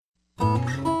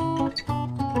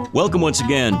Welcome once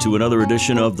again to another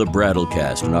edition of the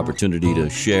Brattlecast, an opportunity to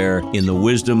share in the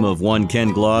wisdom of one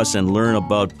Ken Gloss and learn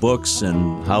about books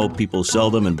and how people sell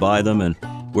them and buy them and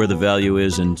where the value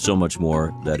is and so much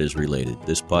more that is related.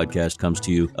 This podcast comes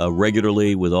to you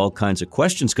regularly with all kinds of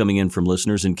questions coming in from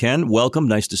listeners. And Ken, welcome.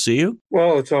 Nice to see you.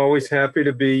 Well, it's always happy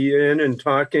to be in and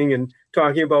talking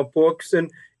about books. And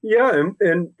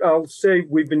I'll say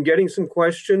we've been getting some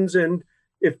questions, and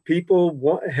if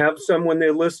people have some when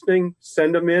they're listening,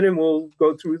 send them in and we'll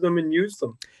go through them and use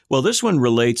them. Well, this one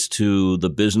relates to the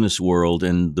business world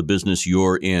and the business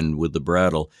you're in with the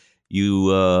Brattle. You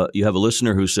have a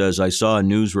listener who says, I saw a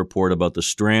news report about the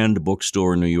Strand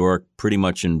bookstore in New York, pretty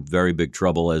much in very big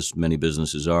trouble, as many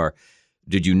businesses are.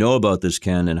 Did you know about this,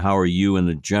 Ken, and how are you and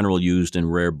the general used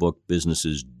and rare book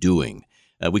businesses doing?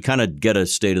 We kind of get a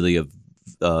state of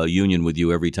the union with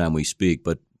you every time we speak,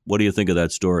 but what do you think of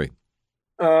that story?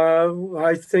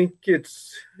 I think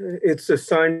it's a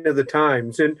sign of the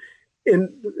times. And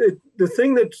the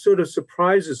thing that sort of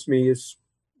surprises me is,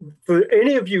 for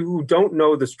any of you who don't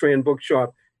know the Strand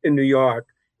Bookshop in New York,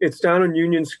 it's down on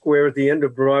Union Square at the end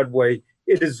of Broadway.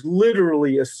 It is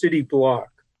literally a city block.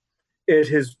 It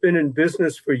has been in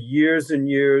business for years and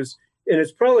years, and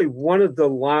it's probably one of the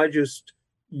largest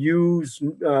used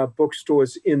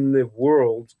bookstores in the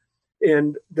world.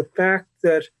 And the fact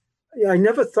that I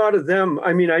never thought of them.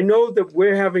 I mean, I know that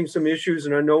we're having some issues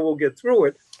and I know we'll get through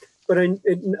it, but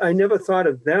I never thought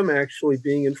of them actually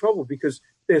being in trouble because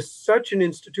they're such an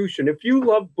institution. If you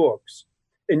love books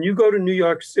and you go to New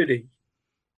York City,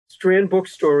 Strand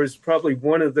Bookstore is probably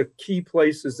one of the key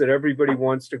places that everybody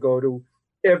wants to go to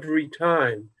every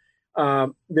time.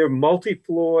 They're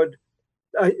multi-floored.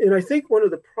 And I think one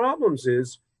of the problems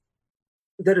is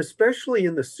that especially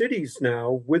in the cities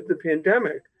now with the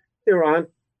pandemic, there aren't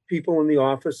people in the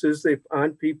offices, there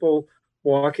aren't people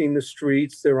walking the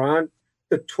streets, there aren't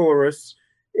the tourists.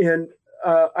 And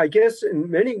I guess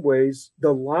in many ways,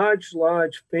 the large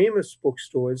famous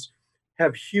bookstores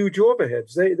have huge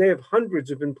overheads. They have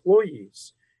hundreds of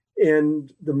employees,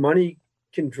 and the money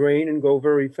can drain and go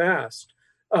very fast.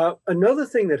 Another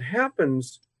thing that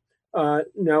happens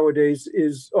nowadays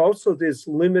is also there's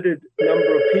limited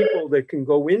number of people that can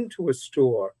go into a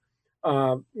store.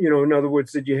 In other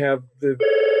words, that you have the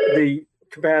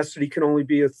capacity can only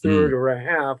be a third or a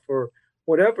half or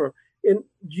whatever. And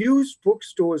used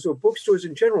bookstores or bookstores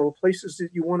in general are places that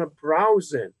you want to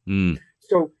browse in.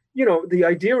 So, the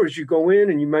idea is you go in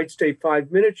and you might stay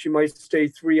 5 minutes, you might stay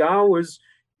 3 hours,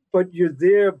 but you're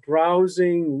there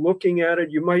browsing, looking at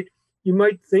it. You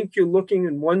might think you're looking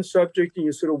in one subject and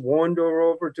you sort of wander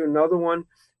over to another one.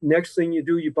 Next thing you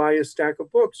do, you buy a stack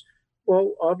of books.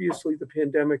 Well, obviously the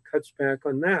pandemic cuts back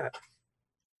on that.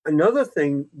 Another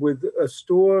thing with a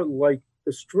store like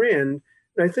the Strand,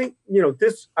 and I think,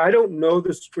 I don't know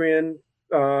the Strand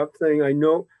thing. I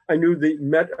knew they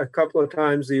met a couple of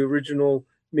times, the original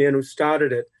man who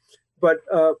started it. But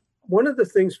one of the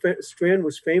things Strand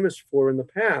was famous for in the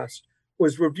past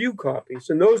was review copies.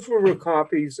 And those were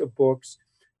copies of books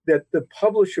that the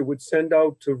publisher would send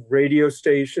out to radio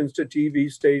stations, to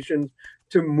TV stations,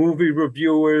 to movie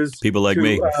reviewers. People like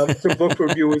me. To book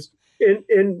reviewers.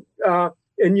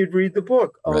 And you'd read the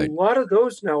book. Right. A lot of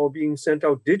those now are being sent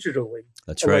out digitally.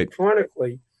 That's right.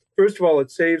 Electronically. First of all,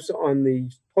 it saves on the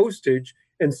postage.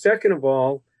 And second of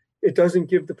all, it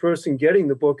doesn't give the person getting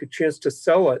the book a chance to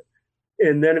sell it.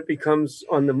 And then it becomes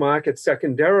on the market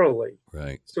secondarily.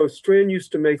 Right. So Strand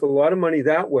used to make a lot of money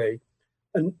that way.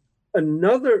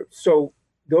 So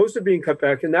those are being cut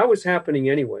back, and that was happening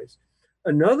anyways.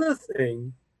 Another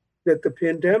thing that the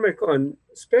pandemic on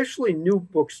especially new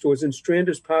bookstores, and Strand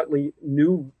is partly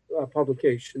new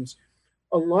publications,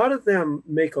 a lot of them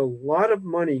make a lot of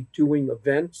money doing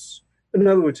events. In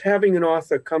other words, having an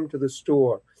author come to the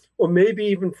store, or maybe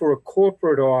even for a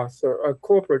corporate author, a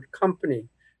corporate company,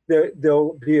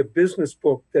 there'll be a business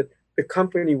book that the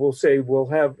company will say, we'll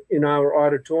have in our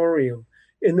auditorium,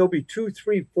 and there'll be 200,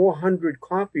 300, 400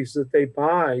 copies that they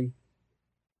buy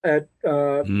at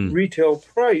retail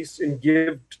price and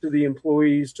give to the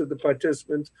employees, to the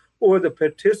participants, or the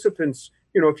participants.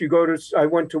 If you go to, I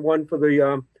went to one for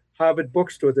the Harvard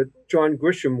bookstore that John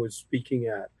Grisham was speaking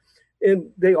at,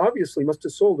 and they obviously must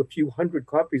have sold a few hundred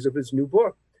copies of his new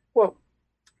book. Well,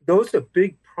 those are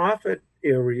big profit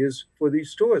areas for these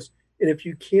stores. And if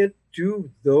you can't do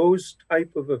those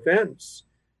type of events,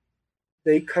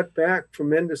 they cut back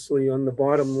tremendously on the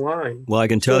bottom line. Well, I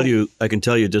can tell you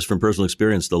just from personal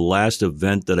experience, the last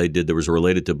event that I did that was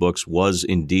related to books was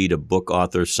indeed a book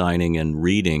author signing and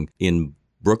reading in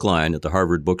Brookline at the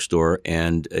Harvard bookstore.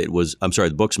 And it was, the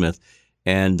Booksmith.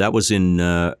 And that was in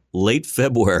late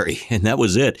February, and that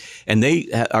was it. And they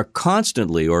are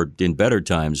constantly, or in better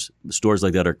times, stores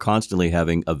like that are constantly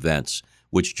having events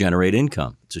which generate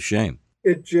income. It's a shame.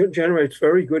 It generates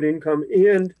very good income.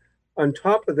 And on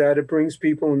top of that, it brings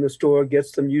people in the store,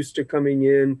 gets them used to coming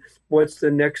in. What's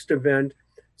the next event?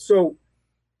 So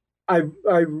I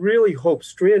really hope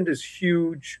Strand is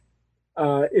huge.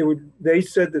 They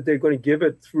said that they're going to give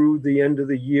it through the end of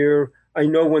the year. I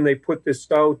know when they put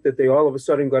this out that they all of a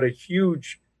sudden got a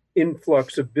huge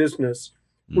influx of business,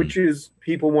 which is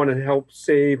people want to help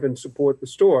save and support the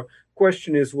store.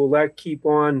 Question is, will that keep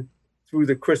on through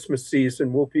the Christmas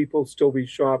season? Will people still be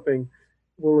shopping?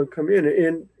 Will it come in?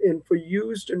 And for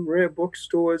used and rare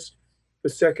bookstores, for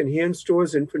secondhand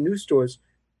stores, and for new stores,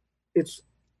 it's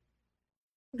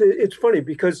funny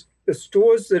because the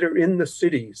stores that are in the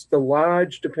cities, the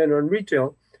large, depend on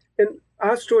retail, and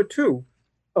our store too.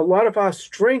 A lot of our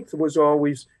strength was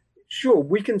always, sure,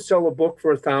 we can sell a book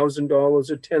for $1,000 or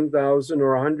 $10,000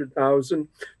 or $100,000,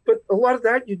 but a lot of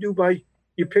that you do by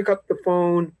you pick up the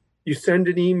phone, you send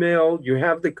an email, you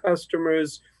have the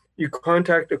customers, you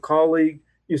contact a colleague,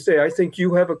 you say, I think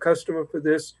you have a customer for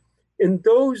this, and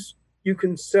those you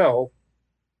can sell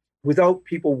without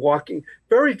people walking.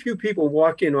 Very few people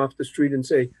walk in off the street and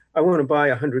say, I want to buy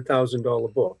a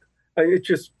 $100,000 book. It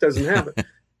just doesn't happen.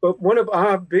 But one of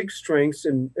our big strengths,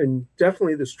 and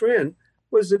definitely the Strand,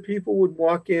 was that people would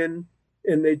walk in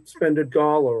and they'd spend $1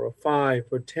 or $5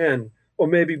 or $10, or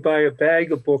maybe buy a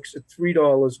bag of books at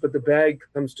 $3, but the bag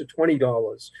comes to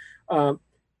 $20.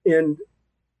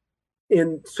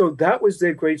 And so that was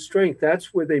their great strength.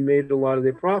 That's where they made a lot of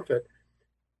their profit.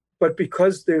 But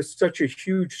because there's such a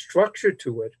huge structure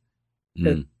to it,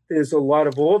 that there's a lot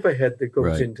of overhead that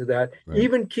goes into that. Right.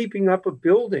 Even keeping up a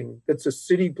building that's a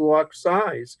city block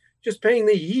size, just paying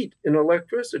the heat and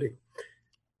electricity.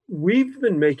 We've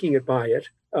been making it by it.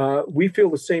 We feel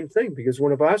the same thing because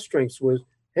one of our strengths was,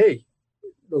 hey,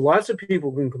 lots of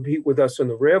people can compete with us on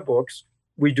the rare books.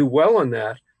 We do well on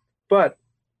that, but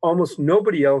almost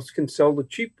nobody else can sell the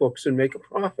cheap books and make a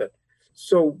profit.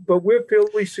 So, but we're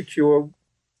fairly secure.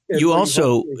 You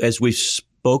also, as we've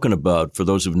spoken about, for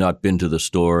those who've not been to the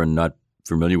store and not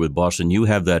familiar with Boston, you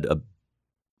have that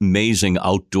amazing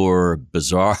outdoor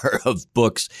bazaar of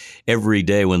books every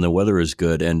day when the weather is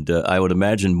good. And I would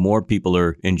imagine more people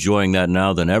are enjoying that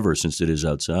now than ever since it is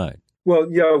outside. Well,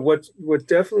 yeah, what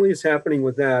definitely is happening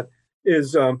with that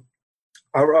is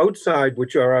our outside,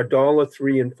 which are our $1,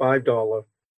 $3, and $5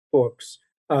 books,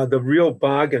 the real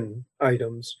bargain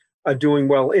items are doing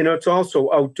well. And it's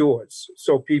also outdoors.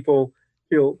 So people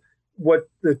feel what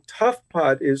the tough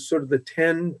part is sort of the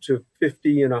 $10 to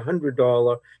 $50 and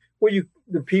 $100, where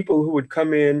the people who would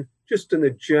come in just in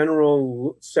the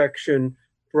general section,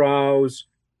 browse,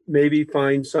 maybe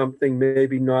find something,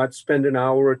 maybe not, spend an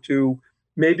hour or two.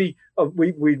 Maybe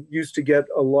we used to get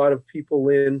a lot of people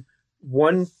in.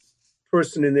 One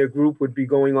person in their group would be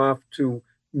going off to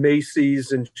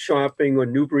Macy's and shopping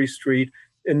on Newbury Street,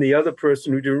 and the other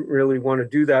person who didn't really want to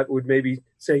do that would maybe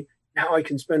say, now I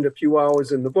can spend a few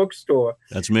hours in the bookstore.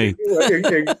 That's me.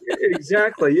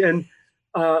 Exactly. And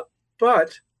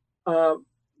but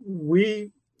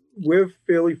we're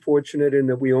fairly fortunate in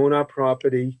that we own our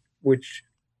property, which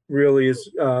really is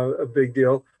a big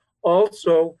deal.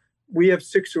 Also, we have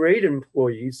 6 or 8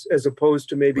 employees as opposed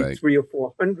to maybe 300 or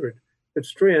 400 at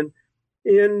Strand.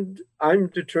 And I'm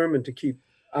determined to keep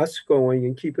us going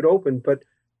and keep it open. But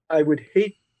I would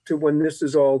hate to, when this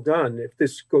is all done, if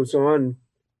this goes on,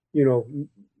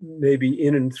 maybe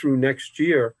in and through next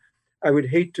year, I would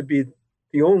hate to be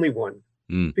the only one.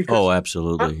 Oh,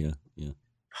 absolutely. Yeah.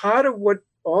 Part of what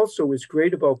also is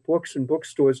great about books and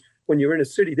bookstores, when you're in a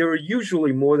city, there are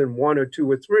usually more than 1 or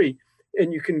 2 or 3,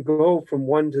 and you can go from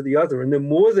one to the other. And the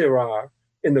more there are,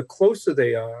 and the closer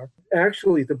they are,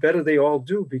 actually, the better they all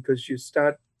do, because you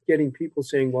start getting people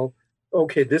saying, well,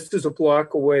 okay, this is a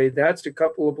block away, that's a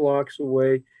couple of blocks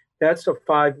away, that's a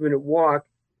 5-minute walk,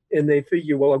 and they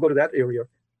figure, well, I'll go to that area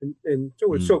and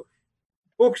do it. So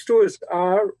bookstores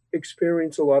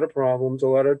experience a lot of problems, a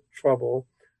lot of trouble.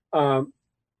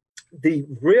 The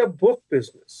rare book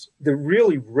business, the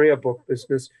really rare book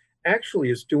business, actually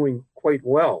is doing quite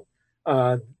well.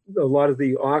 A lot of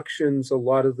the auctions, a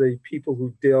lot of the people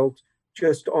who dealt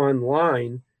just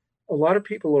online, a lot of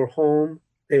people are home,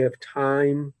 they have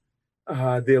time,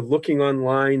 they're looking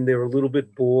online, they're a little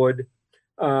bit bored.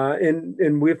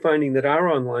 And we're finding that our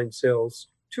online sales,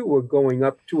 too, are going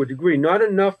up to a degree, not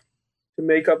enough to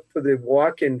make up for the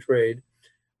walk-in trade.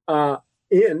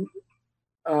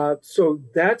 So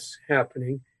that's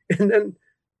happening. And then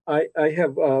I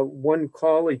have one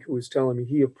colleague who was telling me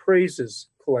he appraises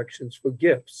collections for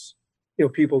gifts.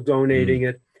 people donating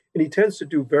it. And he tends to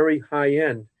do very high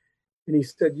end. And he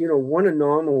said, one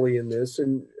anomaly in this,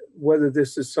 and whether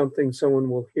this is something someone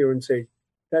will hear and say,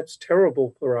 that's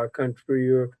terrible for our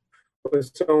country, or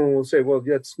someone will say, well,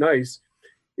 that's nice,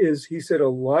 is he said a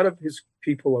lot of his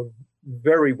people are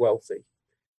very wealthy.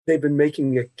 They've been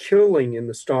making a killing in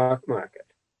the stock market.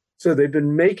 So they've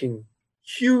been making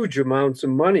huge amounts of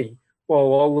money while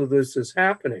all of this is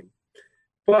happening.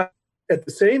 But at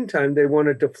the same time, they want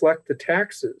to deflect the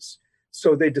taxes.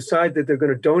 So they decide that they're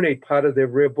going to donate part of their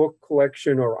rare book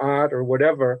collection or art or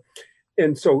whatever.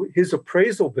 And so his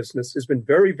appraisal business has been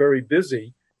very, very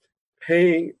busy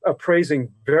appraising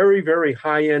very, very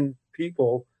high-end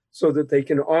people so that they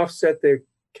can offset their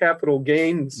capital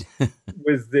gains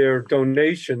with their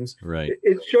donations. Right.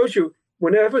 It shows you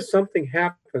whenever something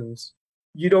happens,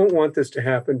 you don't want this to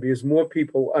happen because more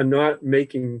people are not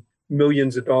making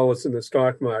millions of dollars in the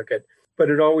stock market. But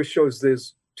it always shows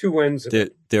there's two ends of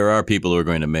it. There are people who are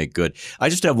going to make good. I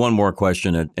just have one more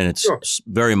question, and it's Sure.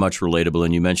 very much relatable.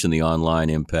 And you mentioned the online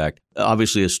impact.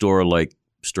 Obviously, a store like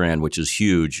Strand, which is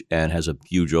huge and has a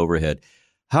huge overhead.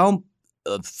 How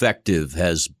effective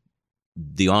has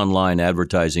the online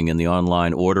advertising and the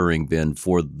online ordering been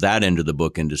for that end of the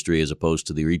book industry as opposed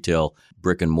to the retail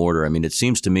brick and mortar? I mean, it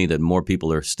seems to me that more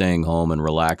people are staying home and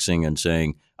relaxing and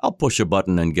saying, I'll push a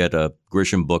button and get a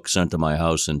Grisham book sent to my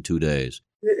house in 2 days.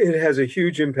 It has a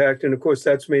huge impact. And of course,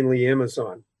 that's mainly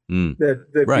Amazon, that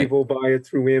Right. people buy it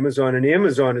through Amazon. And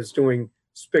Amazon is doing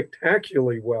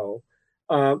spectacularly well.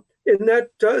 And that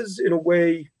does, in a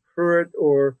way, hurt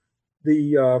or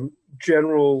the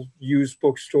general used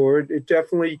bookstore. It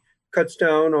definitely cuts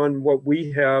down on what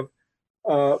we have.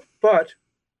 But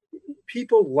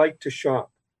people like to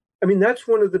shop. I mean, that's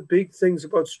one of the big things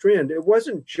about Strand. It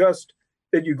wasn't just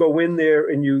that you go in there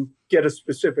and you get a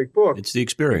specific book. It's the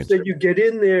experience. It's that you get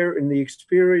in there and the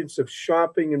experience of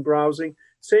shopping and browsing.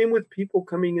 Same with people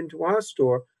coming into our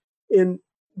store. And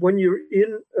when you're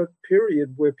in a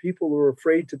period where people are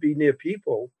afraid to be near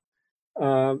people,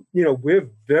 we're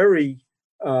very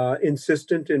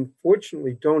insistent and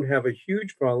fortunately don't have a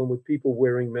huge problem with people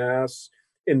wearing masks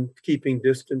and keeping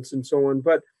distance and so on.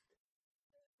 But,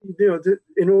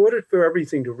 in order for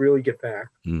everything to really get back,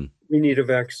 we need a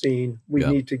vaccine. We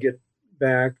need to get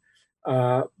back.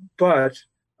 But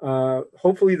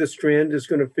hopefully the Strand is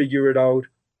going to figure it out.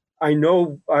 I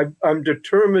know I'm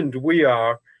determined we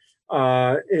are.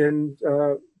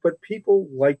 But people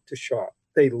like to shop.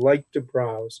 They like to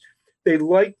browse. They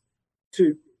like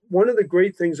to. One of the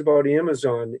great things about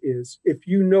Amazon is if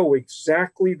you know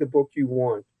exactly the book you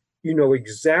want, you know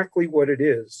exactly what it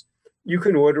is, you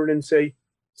can order it and say,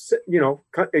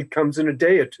 it comes in a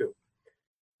day or two.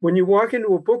 When you walk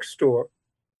into a bookstore,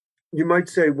 you might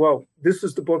say, well, this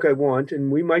is the book I want,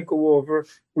 and we might go over,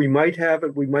 we might have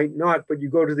it, we might not, but you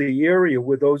go to the area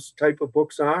where those type of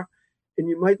books are, and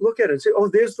you might look at it and say, oh,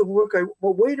 there's the book.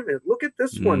 Well, wait a minute, look at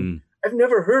this one. I've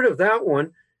never heard of that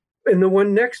one. And the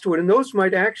one next to it. And those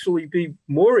might actually be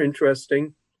more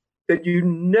interesting that you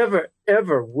never,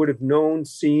 ever would have known,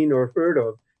 seen, or heard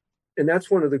of. And that's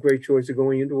one of the great joys of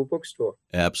going into a bookstore.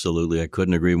 Absolutely. I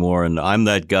couldn't agree more. And I'm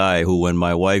that guy who, when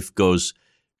my wife goes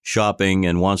shopping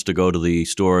and wants to go to the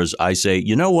stores, I say,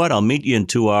 you know what? I'll meet you in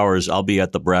 2 hours. I'll be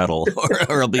at the Brattle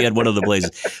or I'll be at one of the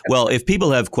places. Well, if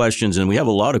people have questions, and we have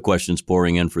a lot of questions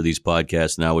pouring in for these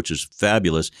podcasts now, which is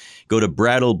fabulous, go to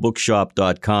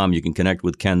brattlebookshop.com. You can connect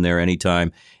with Ken there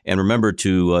anytime. And remember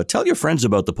to tell your friends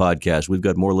about the podcast. We've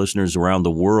got more listeners around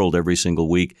the world every single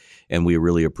week, and we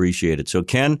really appreciate it. So,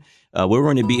 Ken, we're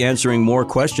going to be answering more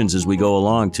questions as we go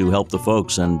along to help the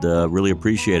folks, and really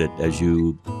appreciate it as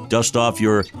you dust off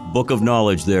your book of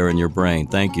knowledge there in your brain.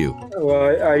 Thank you.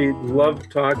 Well, I love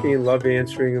talking and love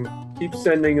answering them. Keep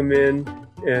sending them in.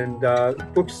 And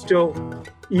books still,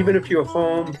 even if you're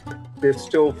home, they're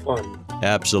still fun.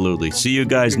 Absolutely. See you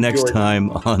guys next time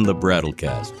on the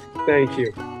Brattlecast. Thank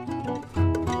you.